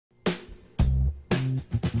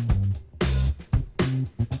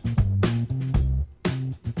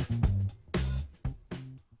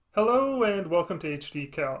Hello and welcome to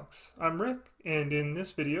HD Calcs. I'm Rick, and in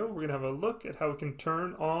this video we're going to have a look at how we can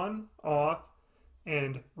turn on, off,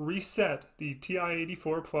 and reset the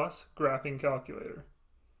TI-84 Plus graphing calculator.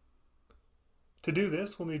 To do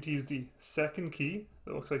this, we'll need to use the second key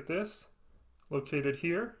that looks like this, located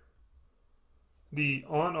here, the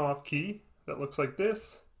on-off key that looks like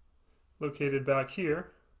this, located back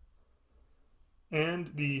here,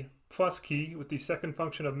 and the plus key with the second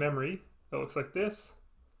function of memory that looks like this,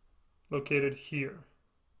 located here.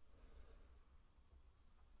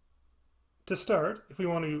 To start, if we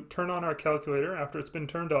want to turn on our calculator after it's been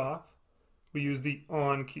turned off, we use the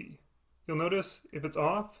on key. You'll notice if it's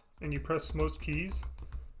off and you press most keys,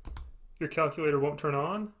 your calculator won't turn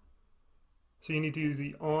on. So you need to use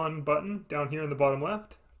the on button down here in the bottom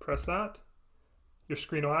left. Press that. Your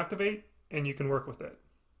screen will activate and you can work with it.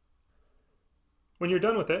 When you're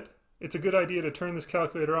done with it, it's a good idea to turn this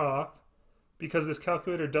calculator off, because this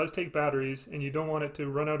calculator does take batteries and you don't want it to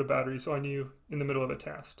run out of batteries on you in the middle of a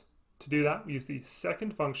test. To do that, we use the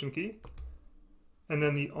second function key and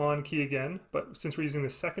then the on key again, but since we're using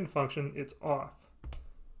the second function, it's off.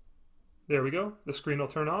 There we go. The screen will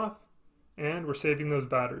turn off and we're saving those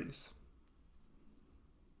batteries.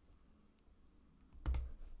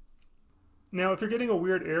 Now, if you're getting a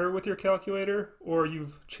weird error with your calculator, or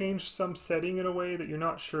you've changed some setting in a way that you're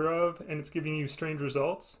not sure of and it's giving you strange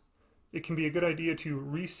results, it can be a good idea to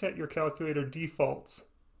reset your calculator defaults.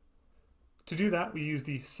 To do that, we use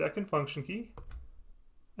the second function key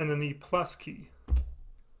and then the plus key,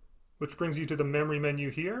 which brings you to the memory menu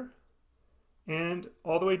here. And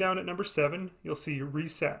all the way down at number 7, you'll see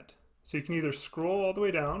reset. So you can either scroll all the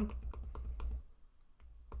way down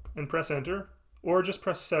and press enter, or just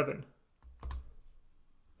press 7.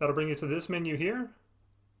 That'll bring you to this menu here.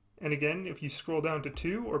 And again, if you scroll down to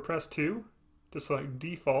 2 or press 2 to select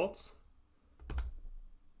defaults,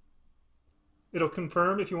 it'll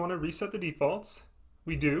confirm if you want to reset the defaults.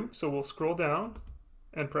 We do, so we'll scroll down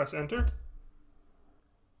and press enter.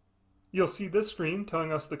 You'll see this screen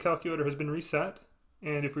telling us the calculator has been reset,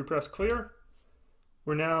 and if we press clear,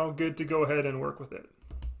 we're now good to go ahead and work with it.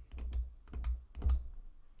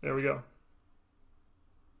 There we go.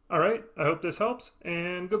 Alright, I hope this helps,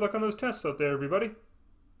 and good luck on those tests out there, everybody.